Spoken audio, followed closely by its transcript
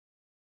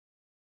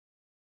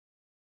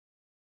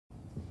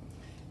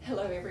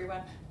Hello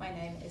everyone, my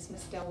name is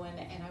Miss Delwyn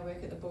and I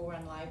work at the Bull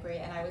Run Library,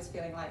 and I was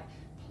feeling like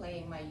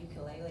playing my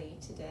ukulele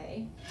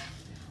today.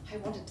 I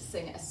wanted to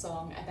sing a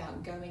song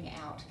about going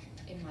out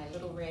in my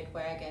little red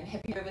wagon.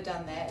 Have you ever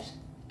done that?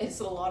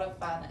 It's a lot of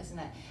fun, isn't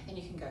it? And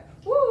you can go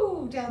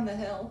woo down the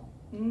hill,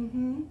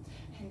 and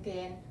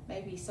then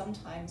maybe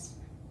sometimes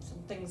some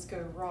things go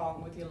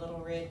wrong with your little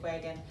red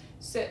wagon.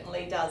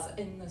 Certainly does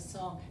in the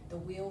song. The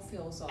wheel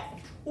falls off.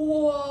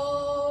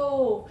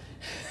 Whoa!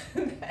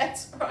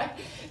 That's right.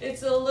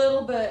 It's a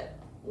little bit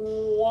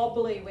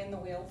wobbly when the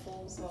wheel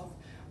falls off.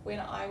 When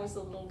I was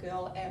a little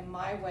girl and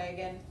my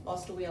wagon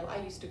lost a wheel,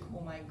 I used to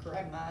call my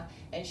grandma,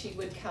 and she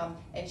would come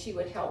and she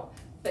would help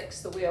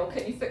fix the wheel.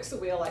 Can you fix the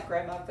wheel like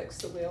Grandma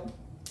fixed the wheel?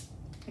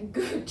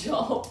 Good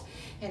job.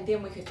 And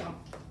then we could jump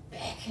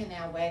back in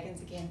our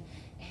wagons again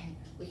and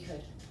we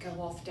could go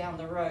off down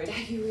the road. Are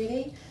you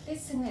ready?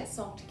 Let's sing that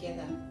song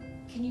together.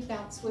 Can you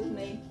bounce with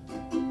me?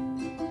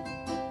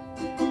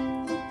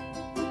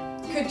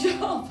 Good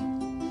job.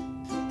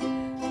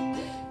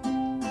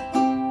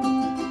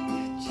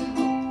 Good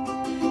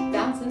job.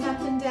 Bouncing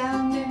up and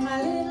down in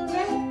my little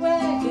red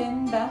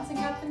wagon. Bouncing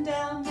up and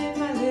down in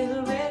my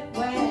little red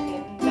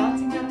wagon.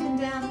 Bouncing up and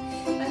down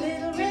my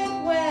little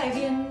red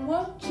wagon.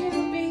 Won't you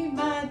be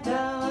my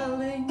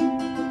darling?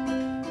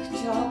 Good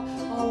job.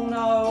 Oh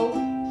no.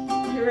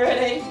 You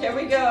ready? Here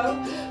we go.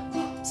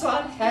 Whoops,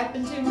 what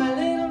happened to my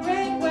little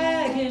red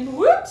wagon?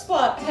 Whoops,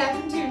 what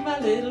happened to my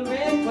little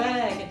red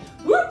wagon?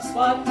 Whoops,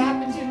 what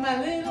happened to my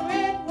little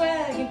red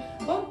wagon?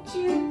 Won't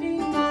you be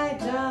my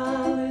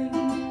darling?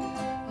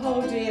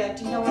 Oh dear,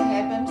 do you know what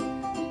happened?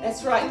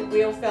 That's right, the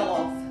wheel fell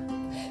off.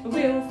 The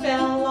wheel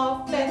fell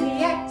off and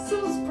the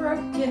axle's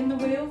broken. The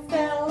wheel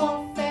fell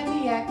off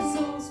and the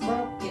axle's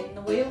broken.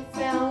 The wheel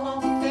fell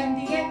off and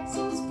the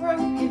axle's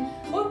broken.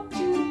 Won't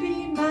you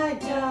be my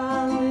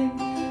darling?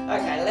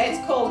 Okay,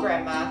 let's call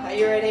Grandma. Are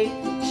you ready?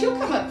 She'll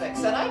come and fix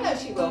it. I know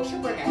she will. She'll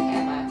bring a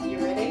hammer. You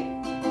ready?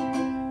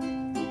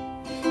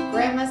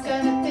 Grandma's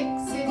gonna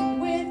fix it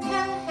with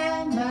her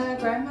hammer.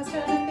 Grandma's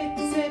gonna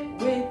fix it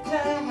with her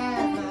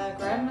hammer.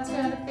 Grandma's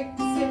gonna fix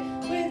it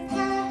with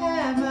her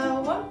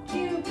hammer. Won't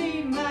you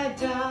be my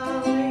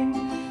darling?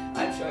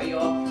 I'm sure you're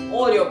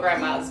all your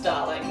grandma's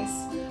darlings.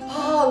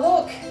 Oh,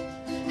 look.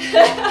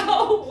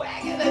 Our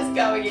wagon is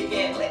going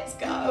again. Let's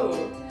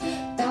go.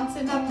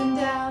 Bouncing up and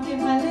down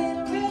in my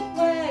little red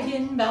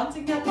wagon.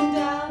 Bouncing up and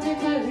down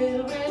in my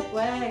little red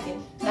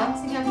wagon.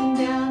 Bouncing up and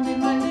down in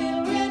my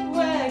little red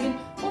wagon.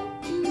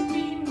 Won't you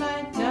be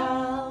my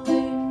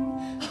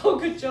darling? Oh,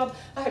 good job.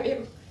 I hope you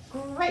have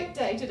a great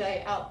day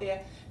today out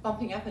there,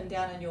 bumping up and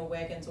down in your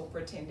wagons or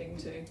pretending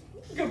to.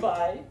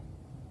 Goodbye.